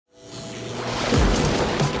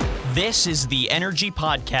This is the Energy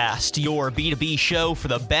Podcast, your B2B show for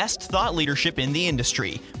the best thought leadership in the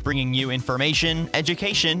industry, bringing you information,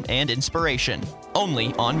 education, and inspiration,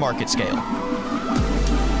 only on Market Scale.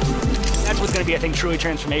 That's what's going to be, I think, truly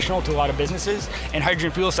transformational to a lot of businesses, and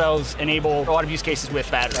hydrogen fuel cells enable a lot of use cases with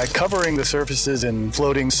batteries. Covering the surfaces in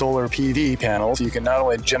floating solar PV panels, you can not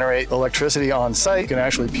only generate electricity on site, you can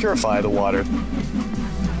actually purify the water.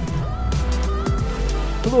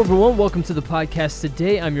 Hello everyone, welcome to the podcast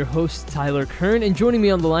today. I'm your host, Tyler Kern, and joining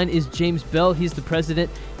me on the line is James Bell. He's the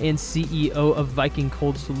president and CEO of Viking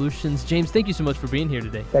Cold Solutions. James, thank you so much for being here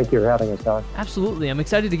today. Thank you for having us, Tyler. Absolutely. I'm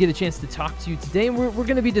excited to get a chance to talk to you today. And we're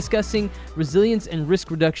going to be discussing resilience and risk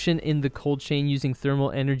reduction in the cold chain using thermal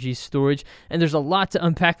energy storage. And there's a lot to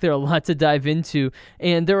unpack there, a lot to dive into.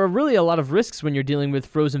 And there are really a lot of risks when you're dealing with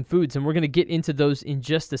frozen foods, and we're going to get into those in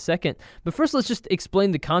just a second. But first, let's just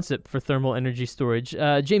explain the concept for thermal energy storage.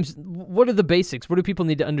 James, what are the basics? What do people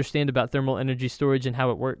need to understand about thermal energy storage and how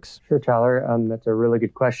it works? Sure, Tyler. That's a really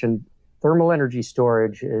good question. Thermal energy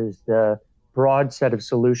storage is the broad set of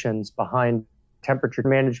solutions behind temperature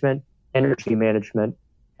management, energy management,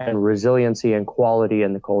 and resiliency and quality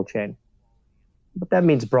in the cold chain. What that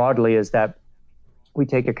means broadly is that we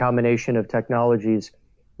take a combination of technologies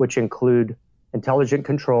which include intelligent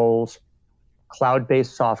controls,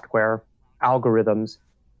 cloud-based software, algorithms.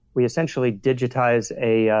 We essentially digitize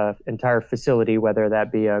a entire facility, whether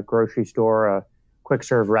that be a grocery store, a quick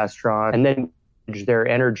serve restaurant, and then manage their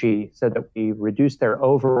energy so that we reduce their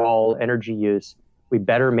overall energy use. We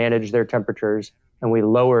better manage their temperatures, and we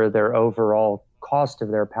lower their overall cost of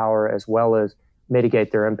their power, as well as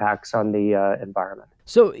mitigate their impacts on the environment.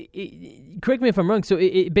 So, correct me if I'm wrong, so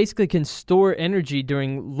it basically can store energy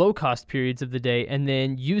during low-cost periods of the day and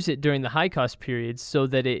then use it during the high-cost periods so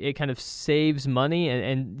that it kind of saves money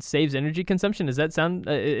and saves energy consumption. Does that sound,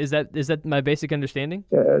 is that my basic understanding?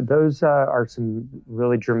 Those are some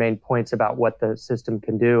really germane points about what the system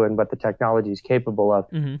can do and what the technology is capable of.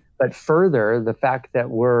 Mm-hmm. But further, the fact that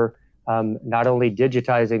we're not only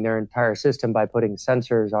digitizing their entire system by putting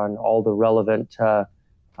sensors on all the relevant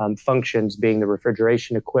functions, being the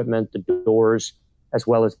refrigeration equipment, the doors, as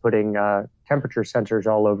well as putting temperature sensors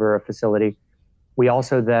all over a facility. We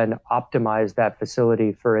also then optimize that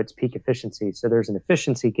facility for its peak efficiency. So there's an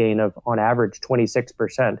efficiency gain of, on average,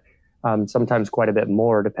 26%, sometimes quite a bit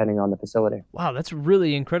more depending on the facility. Wow, that's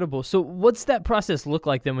really incredible. So what's that process look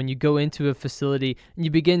like then when you go into a facility and you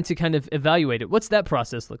begin to kind of evaluate it? What's that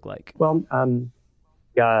process look like? Well,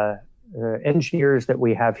 engineers that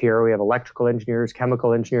we have here, we have electrical engineers,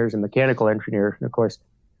 chemical engineers, and mechanical engineers. And of course,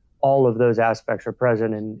 all of those aspects are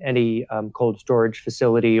present in any cold storage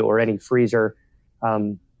facility or any freezer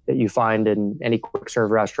that you find in any quick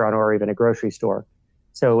serve restaurant or even a grocery store.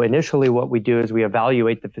 So initially what we do is we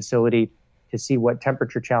evaluate the facility to see what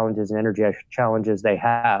temperature challenges and energy challenges they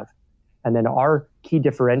have. And then our key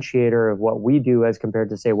differentiator of what we do as compared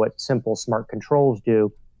to, say, what simple smart controls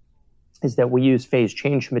do is that we use phase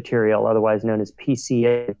change material, otherwise known as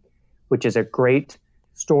PCA, which is a great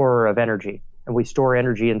storer of energy. And we store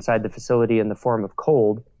energy inside the facility in the form of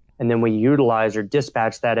cold, and then we utilize or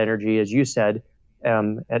dispatch that energy, as you said,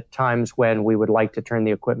 at times when we would like to turn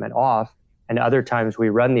the equipment off, and other times we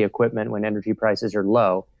run the equipment when energy prices are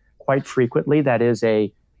low. Quite frequently, that is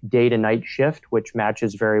a day to night shift, which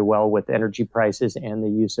matches very well with energy prices and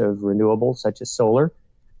the use of renewables such as solar.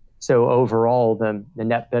 So overall, the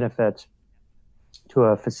net benefits to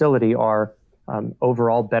a facility are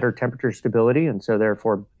overall better temperature stability, and so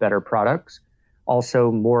therefore better products,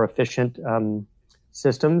 also more efficient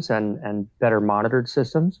systems and better monitored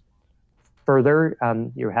systems. Further,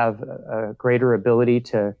 you have a greater ability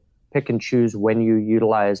to pick and choose when you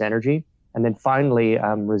utilize energy. And then finally,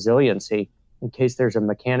 resiliency. In case there's a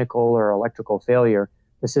mechanical or electrical failure,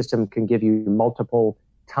 the system can give you multiple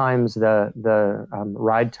times the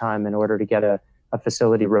ride time in order to get a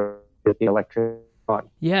facility with the electric on.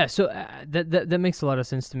 Yeah, so that makes a lot of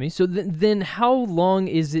sense to me. So then how long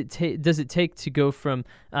does it take to go from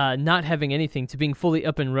not having anything to being fully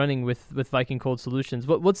up and running with Viking Cold Solutions?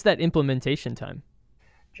 What's that implementation time?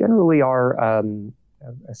 Generally, our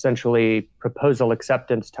essentially proposal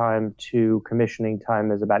acceptance time to commissioning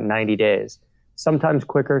time is about 90 days. Sometimes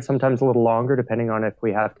quicker, sometimes a little longer, depending on if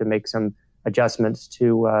we have to make some adjustments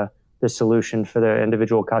to the solution for the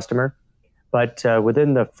individual customer. But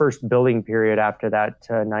within the first billing period after that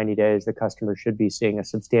 90 days, the customer should be seeing a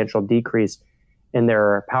substantial decrease in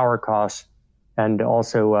their power costs and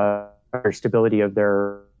also stability of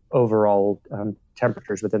their overall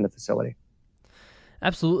temperatures within the facility.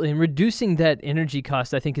 Absolutely, and reducing that energy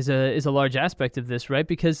cost, I think, is a large aspect of this, right?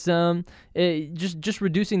 Because just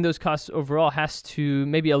reducing those costs overall has to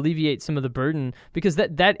maybe alleviate some of the burden, because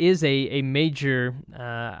that is a major,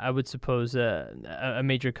 I would suppose, a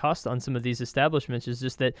major cost on some of these establishments. Is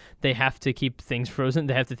just that they have to keep things frozen,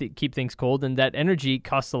 they have to keep things cold, and that energy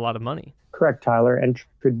costs a lot of money. Correct, Tyler. And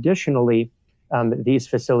traditionally, these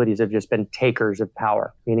facilities have just been takers of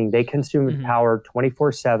power, meaning they consumed power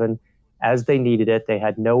 24/7 as they needed it. They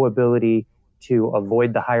had no ability to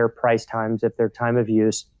avoid the higher price times at their time of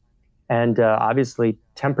use. And obviously,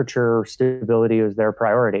 temperature stability was their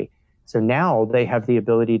priority. So now they have the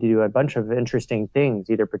ability to do a bunch of interesting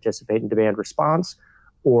things, either participate in demand response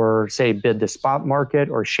or, say, bid the spot market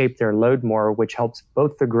or shape their load more, which helps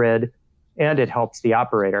both the grid and it helps the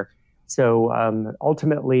operator. So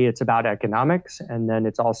ultimately, it's about economics, and then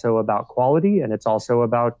it's also about quality, and it's also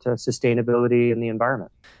about sustainability in the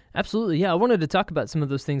environment. Absolutely, yeah. I wanted to talk about some of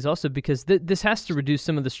those things also, because this has to reduce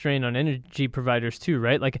some of the strain on energy providers too,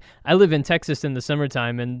 right? Like, I live in Texas in the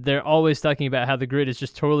summertime, and they're always talking about how the grid is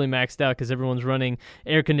just totally maxed out because everyone's running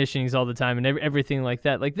air conditionings all the time and everything like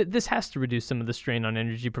that. Like, this has to reduce some of the strain on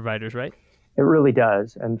energy providers, right? It really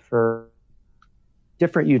does. And for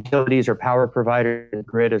different utilities or power providers, the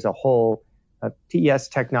grid as a whole, TES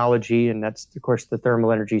technology, and that's, of course, the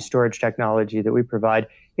thermal energy storage technology that we provide,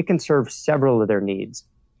 it can serve several of their needs.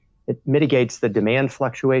 It mitigates the demand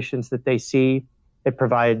fluctuations that they see. It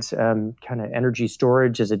provides kind of energy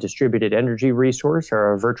storage as a distributed energy resource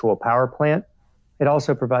or a virtual power plant. It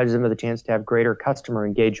also provides them with a chance to have greater customer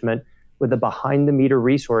engagement with a behind-the-meter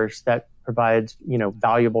resource that provides,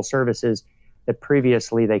 valuable services that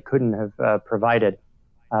previously they couldn't have provided.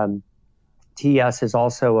 TES is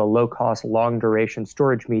also a low-cost, long-duration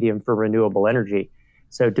storage medium for renewable energy.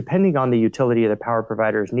 So depending on the utility of the power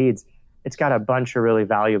provider's needs, it's got a bunch of really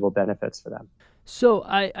valuable benefits for them. So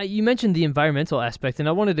you mentioned the environmental aspect, and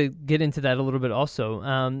I wanted to get into that a little bit also.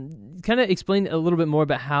 Kind of explain a little bit more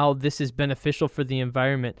about how this is beneficial for the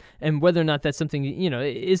environment, and whether or not that's something,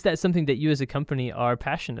 is that something that you as a company are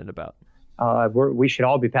passionate about? We should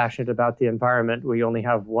all be passionate about the environment. We only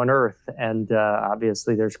have one Earth, and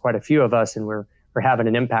obviously there's quite a few of us, and we're having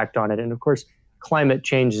an impact on it. And of course, climate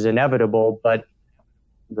change is inevitable, but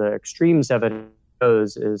the extremes of it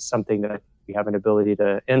is something that we have an ability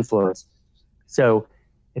to influence. So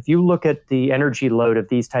if you look at the energy load of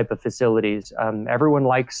these type of facilities, everyone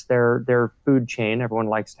likes their food chain. Everyone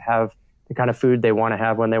likes to have the kind of food they want to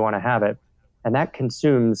have when they want to have it. And that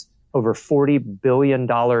consumes over $40 billion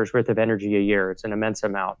worth of energy a year. It's an immense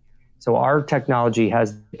amount. So our technology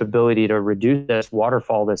has the ability to reduce this,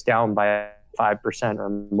 waterfall this down by 5% or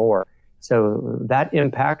more. So that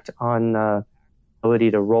impact on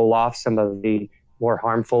ability to roll off some of the more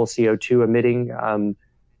harmful CO2 emitting,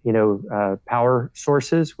 power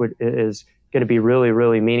sources is going to be really,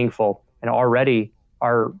 really meaningful. And already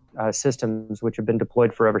our systems, which have been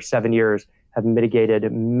deployed for over 7 years, have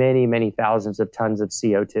mitigated many, many thousands of tons of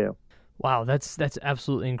CO2. Wow, that's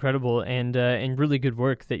absolutely incredible, and really good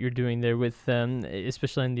work that you're doing there with,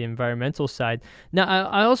 especially on the environmental side. Now,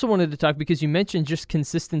 I also wanted to talk, because you mentioned just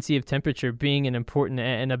consistency of temperature being an important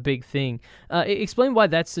and a big thing. Explain why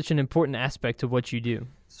that's such an important aspect of what you do.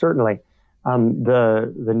 Certainly.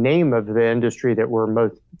 The name of the industry that we're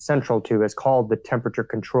most central to is called the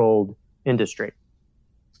temperature-controlled industry.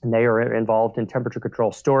 And they are involved in temperature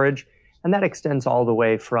control storage, and that extends all the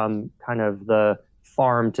way from kind of the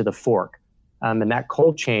farm to the fork. And that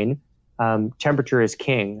cold chain, temperature is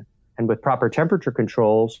king. And with proper temperature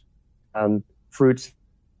controls, fruits,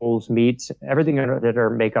 vegetables, meats, everything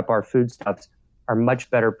that make up our foodstuffs are much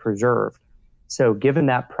better preserved. So given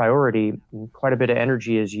that priority, quite a bit of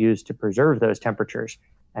energy is used to preserve those temperatures.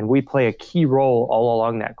 And we play a key role all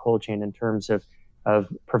along that cold chain in terms of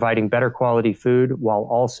providing better quality food while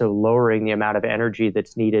also lowering the amount of energy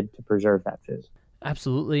that's needed to preserve that food.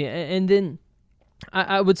 Absolutely. And then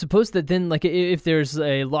I would suppose that then, like, if there's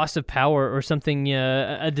a loss of power or something,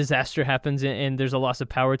 a disaster happens and there's a loss of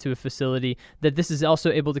power to a facility, that this is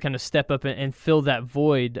also able to kind of step up and fill that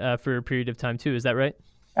void for a period of time too. Is that right?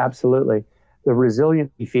 Absolutely. The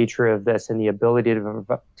resiliency feature of this and the ability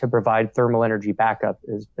to provide thermal energy backup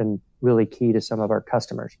has been really key to some of our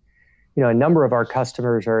customers. A number of our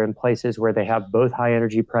customers are in places where they have both high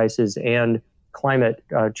energy prices and climate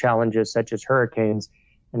challenges such as hurricanes.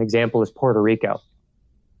 An example is Puerto Rico.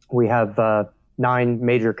 We have 9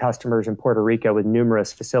 major customers in Puerto Rico with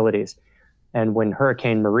numerous facilities. And when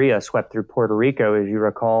Hurricane Maria swept through Puerto Rico, as you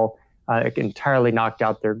recall, it entirely knocked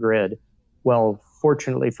out their grid. Well,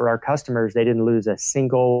 fortunately for our customers, they didn't lose a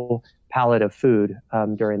single pallet of food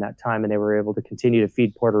during that time, and they were able to continue to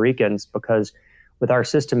feed Puerto Ricans because with our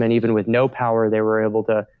system, and even with no power, they were able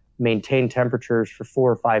to maintain temperatures for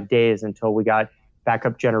 4 or 5 days until we got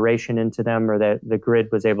backup generation into them, or the grid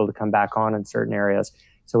was able to come back on in certain areas.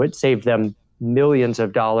 So it saved them millions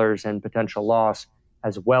of dollars in potential loss,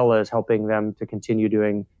 as well as helping them to continue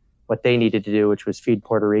doing what they needed to do, which was feed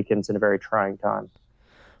Puerto Ricans in a very trying time.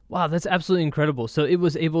 Wow, that's absolutely incredible. So it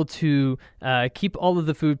was able to keep all of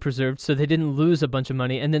the food preserved so they didn't lose a bunch of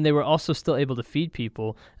money, and then they were also still able to feed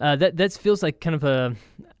people. That feels like kind of a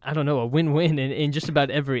win-win in just about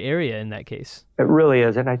every area in that case. It really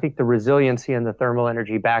is. And I think the resiliency and the thermal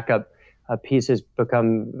energy backup piece has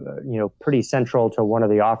become pretty central to one of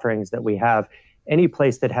the offerings that we have. Any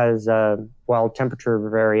place that has wild temperature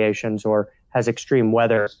variations or has extreme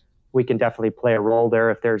weather, we can definitely play a role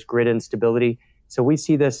there if there's grid instability. So we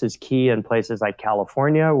see this as key in places like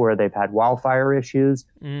California, where they've had wildfire issues.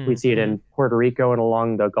 We see it in Puerto Rico and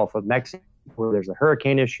along the Gulf of Mexico, where there's a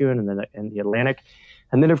hurricane issue, and then in the Atlantic.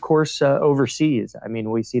 And then, of course, overseas. I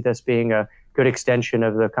mean, we see this being a good extension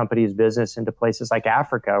of the company's business into places like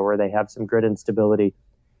Africa, where they have some grid instability,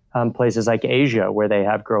 places like Asia, where they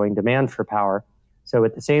have growing demand for power. So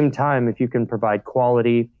at the same time, if you can provide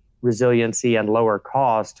quality, resiliency, and lower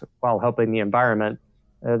cost while helping the environment,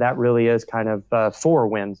 that really is kind of 4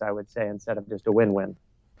 wins, I would say, instead of just a win-win.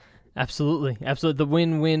 Absolutely. The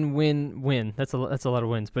win. That's a lot of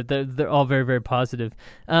wins, but they're all very, very positive.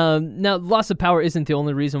 Now, loss of power isn't the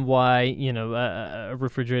only reason why a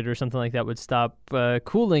refrigerator or something like that would stop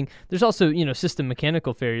cooling. There's also system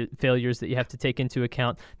mechanical failures that you have to take into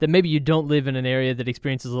account. That maybe you don't live in an area that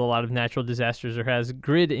experiences a lot of natural disasters or has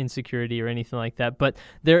grid insecurity or anything like that. But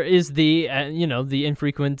there is the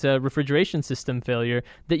infrequent refrigeration system failure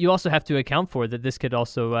that you also have to account for. That this could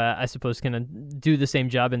also, I suppose, kind of do the same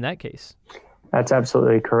job in that case. That's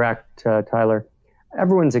absolutely correct, Tyler.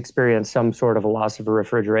 Everyone's experienced some sort of a loss of a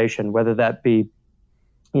refrigeration, whether that be,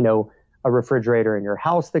 a refrigerator in your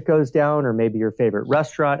house that goes down, or maybe your favorite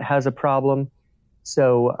restaurant has a problem.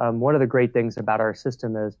 So one of the great things about our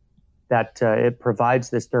system is that it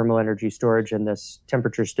provides this thermal energy storage and this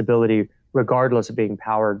temperature stability regardless of being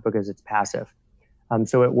powered, because it's passive.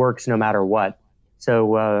 So it works no matter what.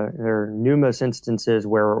 So there are numerous instances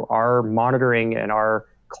where our monitoring and our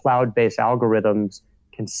cloud-based algorithms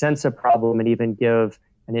can sense a problem and even give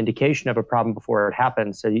an indication of a problem before it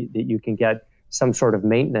happens, so that you can get some sort of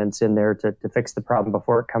maintenance in there to fix the problem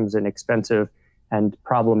before it becomes an expensive and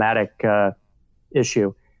problematic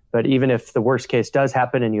issue. But even if the worst case does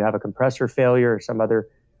happen and you have a compressor failure or some other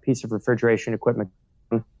piece of refrigeration equipment,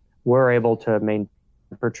 we're able to maintain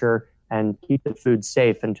temperature and keep the food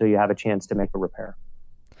safe until you have a chance to make a repair.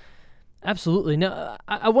 Absolutely. Now,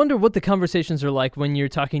 I wonder what the conversations are like when you're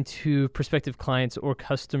talking to prospective clients or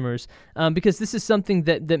customers, because this is something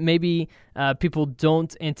that maybe people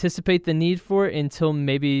don't anticipate the need for until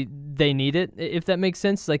maybe they need it, if that makes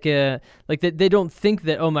sense. Like they don't think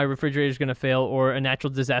that, my refrigerator is going to fail or a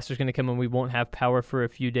natural disaster is going to come and we won't have power for a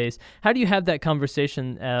few days. How do you have that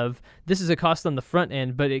conversation of, this is a cost on the front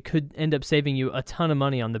end, but it could end up saving you a ton of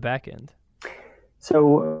money on the back end?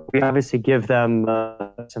 So we obviously give them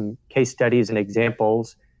some case studies and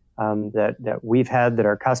examples that we've had, that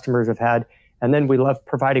our customers have had, and then we love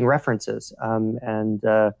providing references. And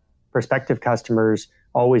prospective customers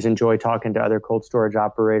always enjoy talking to other cold storage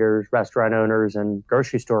operators, restaurant owners, and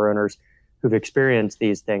grocery store owners who've experienced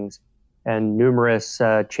these things. And numerous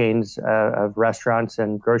chains of restaurants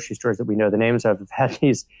and grocery stores that we know the names of have had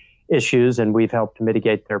these issues, and we've helped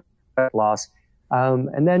mitigate their loss.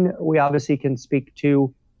 And then we obviously can speak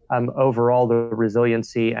to overall the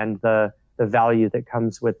resiliency and the value that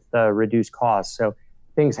comes with reduced costs. So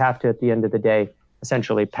things have to, at the end of the day,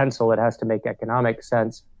 essentially pencil. It has to make economic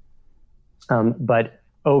sense. But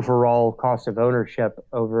overall cost of ownership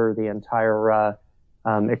over the entire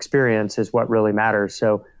experience is what really matters.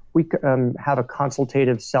 So we have a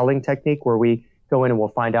consultative selling technique where we go in and we'll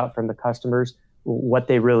find out from the customers what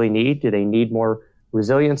they really need. Do they need more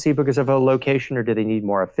resiliency because of a location, or do they need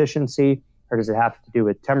more efficiency, or does it have to do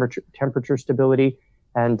with temperature stability?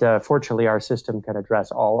 And fortunately, our system can address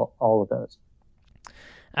all of those.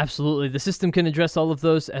 Absolutely. The system can address all of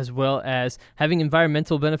those, as well as having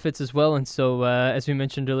environmental benefits as well. And so, as we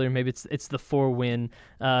mentioned earlier, maybe it's the 4-win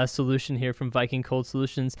solution here from Viking Cold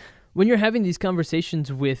Solutions. When you're having these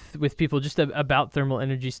conversations with people just about thermal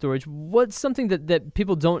energy storage, what's something that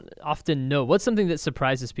people don't often know? What's something that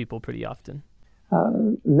surprises people pretty often?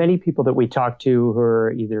 Many people that we talk to who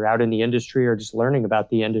are either out in the industry or just learning about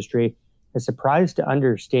the industry are surprised to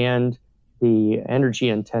understand the energy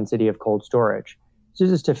intensity of cold storage. So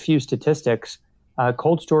just a few statistics.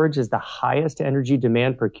 Cold storage is the highest energy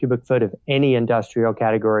demand per cubic foot of any industrial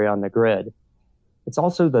category on the grid. It's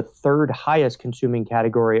also the third highest consuming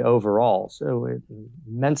category overall. So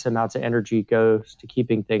immense amounts of energy goes to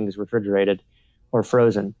keeping things refrigerated or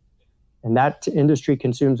frozen. And that industry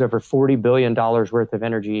consumes over $40 billion worth of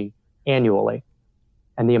energy annually.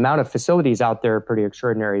 And the amount of facilities out there are pretty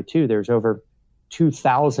extraordinary too. There's over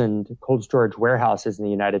 2,000 cold storage warehouses in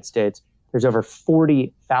the United States. There's over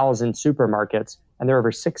 40,000 supermarkets, and there are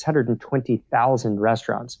over 620,000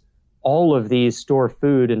 restaurants. All of these store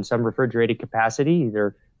food in some refrigerated capacity,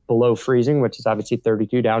 either below freezing, which is obviously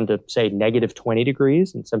 32 down to, say, negative 20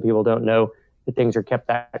 degrees. And some people don't know that things are kept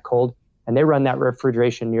that cold. And they run that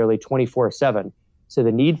refrigeration nearly 24/7. So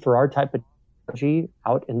the need for our type of technology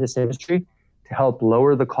out in this industry to help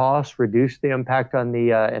lower the cost, reduce the impact on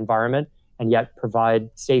the environment, and yet provide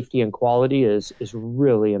safety and quality is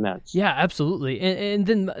really immense. Yeah, absolutely. And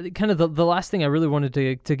then kind of the last thing I really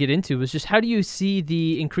wanted to get into was just how do you see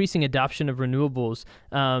the increasing adoption of renewables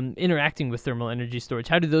interacting with thermal energy storage?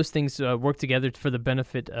 How do those things work together for the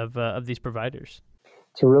benefit of these providers?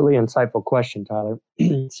 It's a really insightful question, Tyler.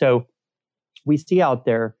 So we see out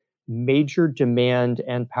there major demand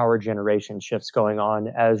and power generation shifts going on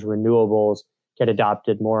as renewables get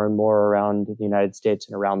adopted more and more around the United States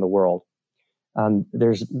and around the world.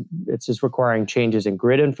 It's just requiring changes in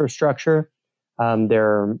grid infrastructure. There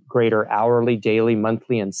are greater hourly, daily,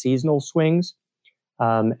 monthly, and seasonal swings.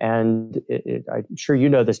 And I'm sure you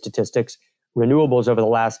know the statistics. Renewables over the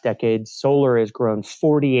last decade, solar has grown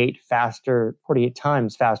 48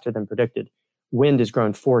 times faster than predicted. Wind has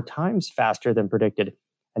grown 4 times faster than predicted.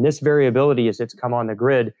 And this variability as it's come on the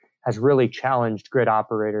grid has really challenged grid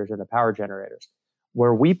operators and the power generators.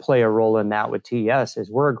 Where we play a role in that with TES is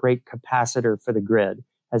we're a great capacitor for the grid.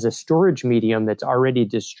 As a storage medium that's already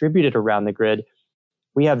distributed around the grid,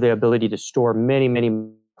 we have the ability to store many, many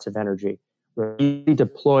amounts of energy. We're easily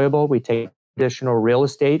deployable. We take additional real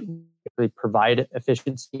estate, we provide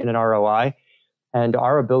efficiency and an ROI. And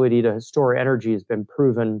our ability to store energy has been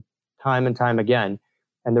proven time and time again.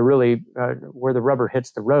 And where the rubber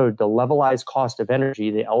hits the road, the levelized cost of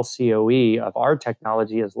energy, the LCOE of our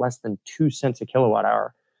technology is less than 2 cents a kilowatt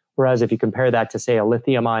hour. Whereas if you compare that to, say, a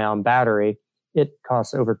lithium ion battery, it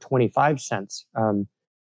costs over 25 cents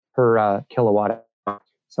per kilowatt hour.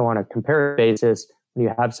 So on a comparative basis, when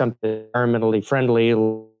you have something environmentally friendly,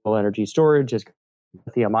 low energy storage is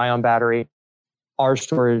lithium ion battery, our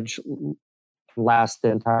storage can last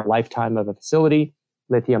the entire lifetime of a facility.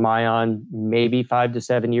 Lithium ion, maybe 5 to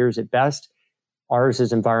 7 years at best. Ours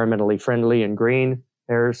is environmentally friendly and green.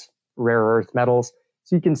 There's rare earth metals.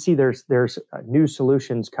 So you can see there's new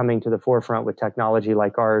solutions coming to the forefront with technology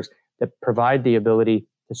like ours that provide the ability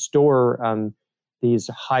to store these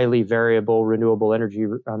highly variable renewable energy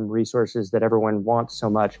resources that everyone wants so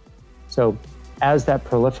much. So as that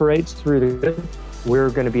proliferates through the grid, we're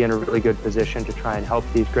going to be in a really good position to try and help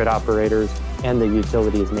these grid operators and the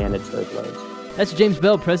utilities manage those loads. That's James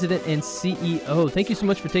Bell, President and CEO. Thank you so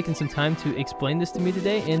much for taking some time to explain this to me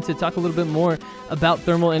today and to talk a little bit more about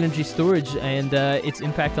thermal energy storage and its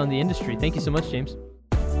impact on the industry. Thank you so much, James.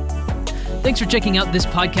 Thanks for checking out this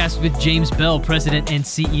podcast with James Bell, President and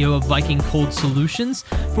CEO of Viking Cold Solutions.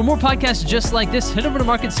 For more podcasts just like this, head over to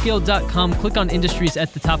marketscale.com, click on industries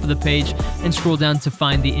at the top of the page, and scroll down to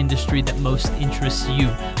find the industry that most interests you.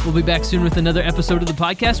 We'll be back soon with another episode of the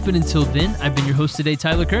podcast, but until then, I've been your host today,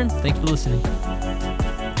 Tyler Kern. Thanks for listening.